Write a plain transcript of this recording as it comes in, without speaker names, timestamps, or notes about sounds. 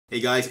Hey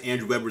guys,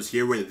 Andrew Weber's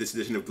here. We're in this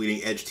edition of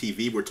Bleeding Edge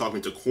TV. We're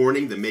talking to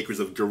Corning, the makers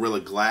of Gorilla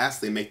Glass.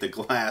 They make the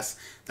glass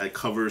that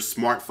covers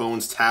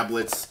smartphones,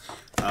 tablets,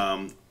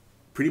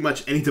 pretty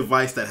much any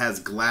device that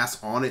has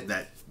glass on it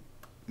that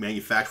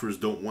manufacturers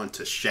don't want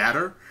to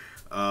shatter.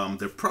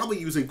 They're probably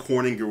using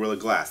Corning Gorilla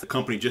Glass. The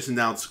company just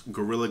announced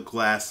Gorilla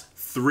Glass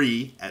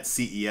 3 at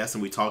CES,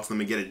 and we talked to them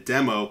and get a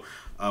demo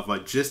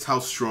of just how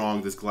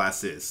strong this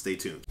glass is. Stay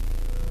tuned.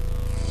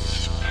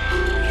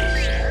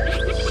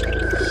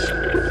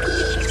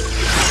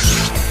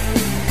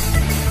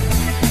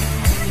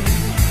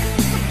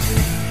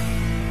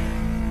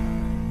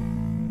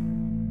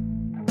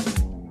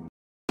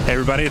 Hey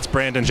everybody, it's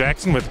Brandon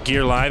Jackson with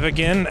Gear Live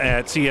again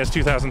at CES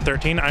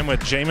 2013. I'm with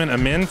Jamin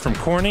Amin from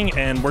Corning,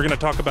 and we're going to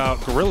talk about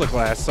Gorilla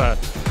Glass.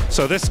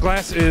 So this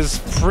glass is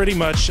pretty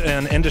much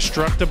an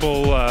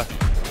indestructible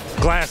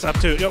glass up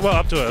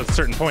to a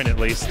certain point at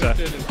least.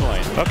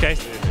 Okay,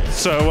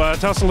 so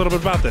tell us a little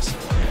bit about this.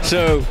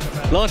 So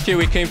last year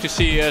we came to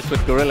CES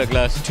with Gorilla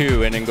Glass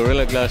 2, and in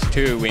Gorilla Glass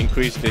 2 we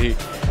increased the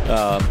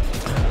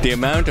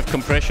amount of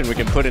compression we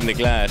can put in the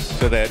glass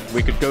so that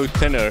we could go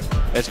thinner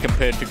as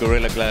compared to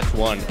Gorilla Glass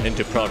 1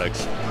 into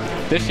products.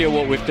 This year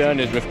what we've done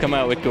is we've come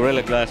out with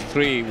Gorilla Glass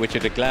 3, which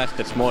is a glass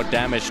that's more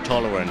damage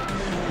tolerant.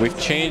 We've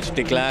changed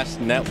the glass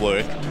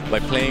network by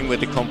playing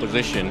with the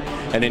composition,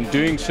 and in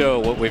doing so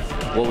what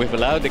we've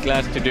allowed the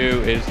glass to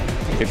do is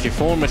if you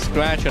form a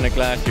scratch on a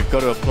glass, you've got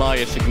to apply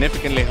a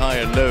significantly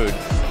higher load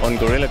on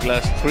Gorilla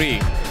Glass 3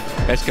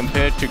 as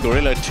compared to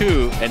Gorilla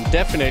 2, and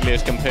definitely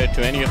as compared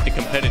to any of the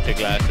competitor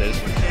glasses,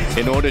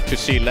 in order to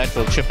see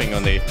lateral chipping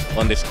on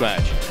the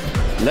scratch.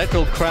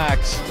 Lateral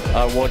cracks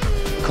are what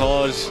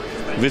cause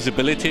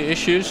visibility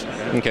issues.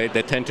 Okay,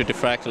 they tend to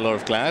diffract a lot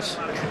of glass,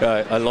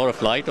 a lot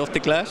of light off the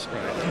glass,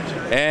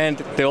 and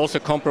they also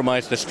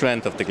compromise the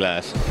strength of the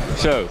glass.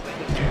 So,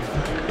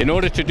 in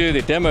order to do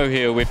the demo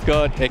here, we've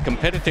got a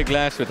competitor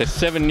glass with a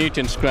 7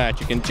 Newton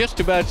scratch. You can just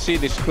about see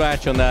the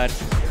scratch on that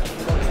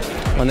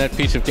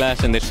piece of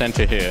glass in the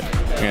center here.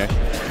 Okay.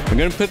 We're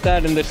going to put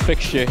that in this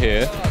fixture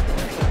here,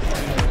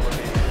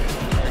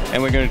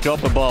 and we're going to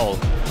drop a ball.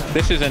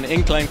 This is an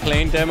inclined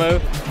plane demo.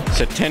 It's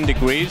at 10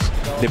 degrees.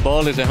 The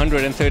ball is a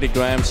 130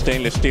 gram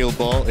stainless steel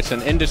ball. It's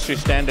an industry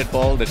standard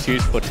ball that's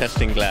used for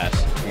testing glass.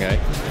 Okay.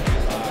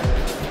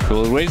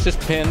 So we'll raise this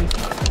pin.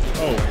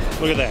 Oh,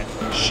 look at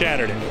that.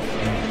 Shattered it.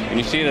 And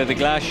you see that the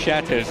glass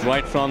shatters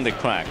right from the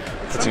crack.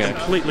 It's a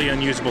completely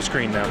unusable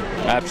screen now.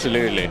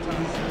 Absolutely.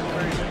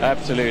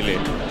 Absolutely.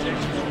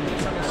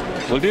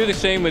 We'll do the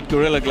same with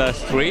Gorilla Glass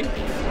 3.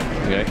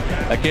 Okay.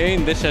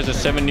 Again, this has a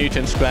 7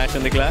 Newton scratch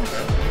on the glass.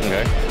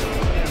 Okay.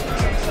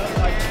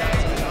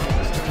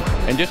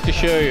 And just to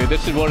show you,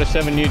 this is what a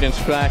 7 Newton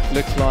scratch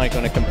looks like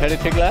on a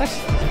competitor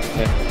glass.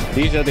 Okay.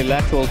 These are the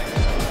lateral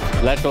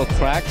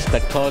cracks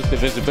that cause the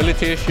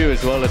visibility issue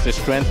as well as the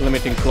strength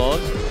limiting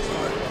flaws.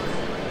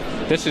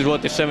 This is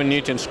what the 7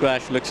 Newton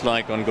scratch looks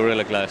like on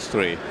Gorilla Glass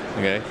 3.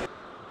 Okay.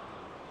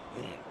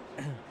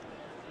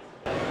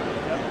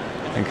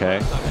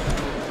 Okay.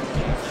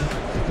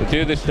 We'll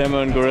do this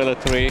demo in Gorilla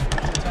 3.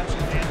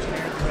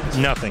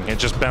 Nothing. It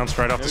just bounced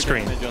right off the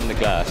screen. On the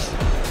glass.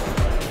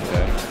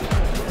 Okay.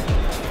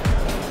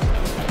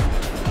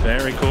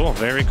 Very cool.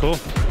 Very cool.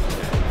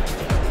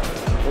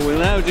 What we'll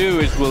now do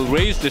is we'll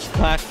raise this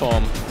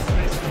platform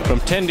from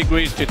 10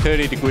 degrees to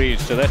 30 degrees.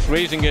 So that's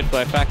raising it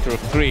by a factor of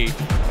 3.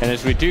 And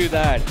as we do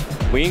that,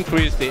 we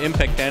increase the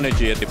impact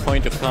energy at the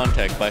point of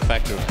contact by a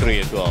factor of 3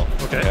 as well.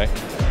 Okay.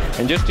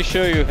 And just to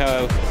show you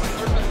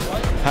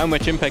how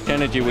much impact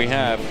energy we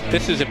have,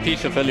 this is a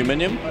piece of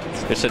aluminum.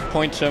 It's at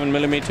 0.7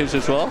 millimeters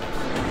as well.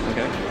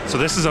 Okay. So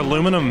this is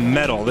aluminum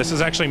metal. This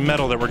is actually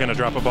metal that we're going to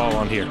drop a ball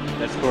on here.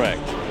 That's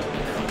correct.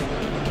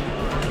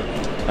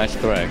 That's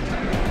correct.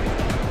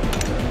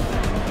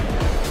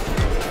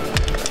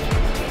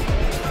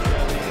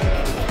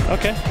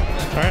 Okay.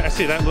 All right, I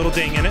see that little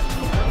ding in it.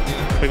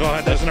 We've all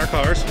had those in our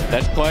cars.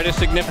 That's quite a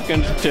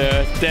significant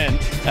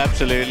dent,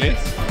 absolutely.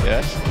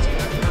 Yes.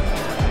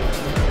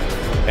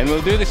 And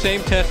we'll do the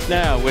same test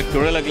now with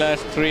Gorilla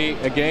Glass 3,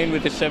 again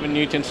with the 7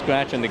 Newton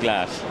scratch on the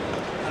glass.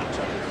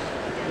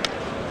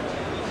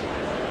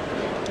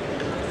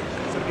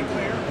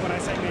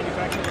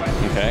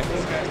 Okay.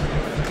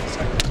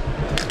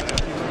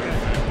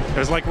 It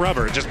was like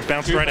rubber, it just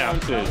bounced right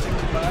out.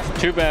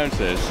 2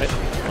 bounces.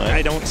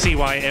 I don't see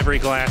why every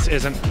glass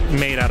isn't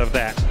made out of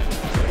that.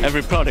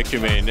 Every product, you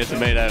mean, isn't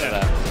made out of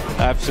that?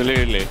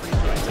 Absolutely.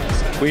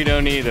 We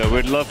don't either.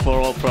 We'd love for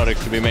all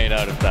products to be made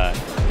out of that.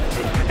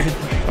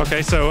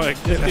 Okay, so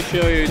just to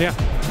show you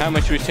how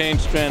much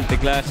retained strength the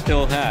glass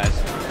still has,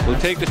 we'll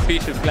take this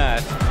piece of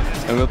glass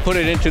and we'll put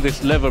it into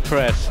this lever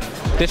press.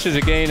 This is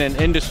again an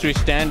industry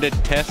standard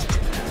test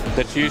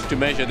that's used to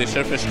measure the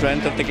surface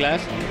strength of the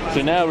glass.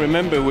 So now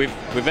remember,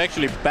 we've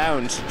actually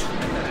bounced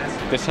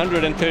this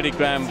 130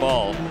 gram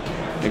ball,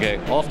 okay,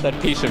 off that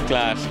piece of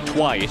glass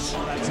twice.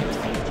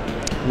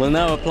 We'll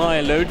now apply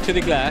a load to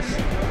the glass.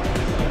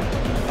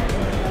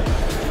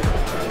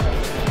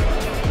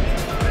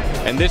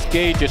 And this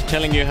gauge is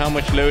telling you how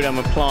much load I'm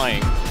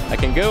applying I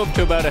can go up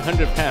to about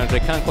 100 pounds. I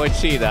can't quite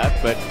see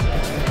that, but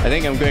I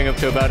think I'm going up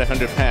to about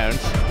 100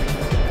 pounds.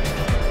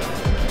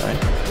 Right.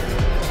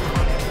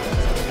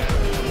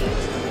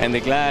 And the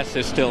glass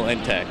is still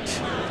intact.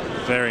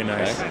 Very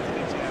nice. Okay.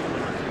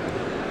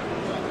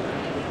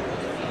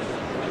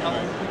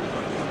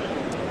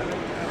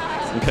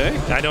 Okay.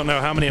 I don't know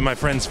how many of my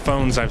friends'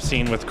 phones I've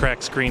seen with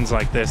cracked screens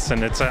like this,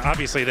 and it's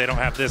obviously they don't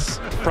have this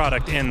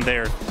product in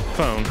their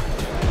phone.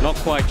 Not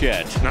quite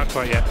yet. Not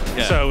quite yet.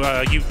 Yeah.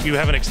 So you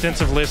have an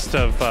extensive list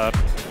of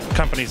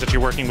companies that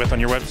you're working with on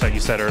your website,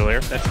 you said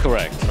earlier. That's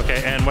correct.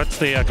 Okay, and what's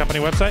the company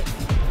website?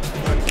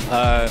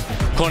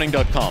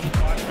 Corning.com.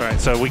 All right,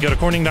 so we go to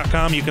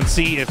Corning.com. You can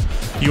see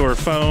if your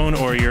phone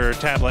or your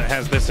tablet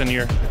has this in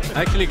your...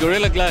 Actually,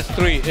 Gorilla Glass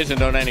 3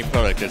 isn't on any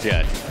product as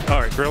yet. All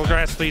right, Gorilla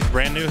Glass 3 is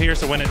brand new here,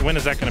 so when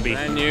is that going to be?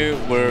 Brand new.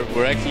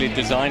 We're actually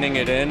designing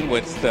it in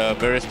with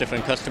various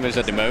different customers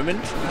at the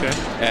moment. Okay.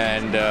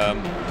 And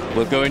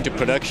we'll go into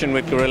production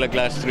with Gorilla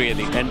Glass 3 at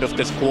the end of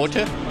this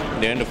quarter,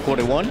 the end of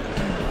quarter one.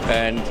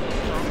 And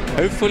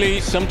hopefully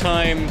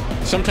sometime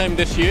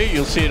this year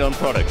you'll see it on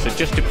products. It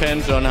just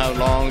depends on how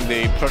long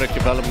the product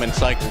development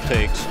cycle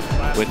takes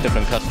with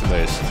different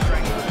customers.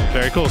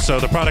 Very cool. So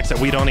the products that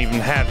we don't even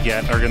have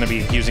yet are going to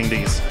be using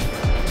these.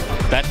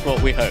 That's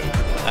what we hope.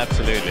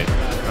 Absolutely.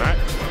 All right.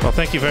 Well,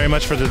 thank you very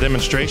much for the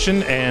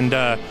demonstration. And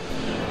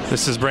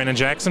this is Brandon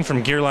Jackson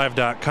from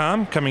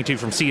GearLive.com coming to you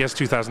from CES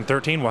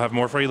 2013. We'll have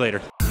more for you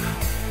later.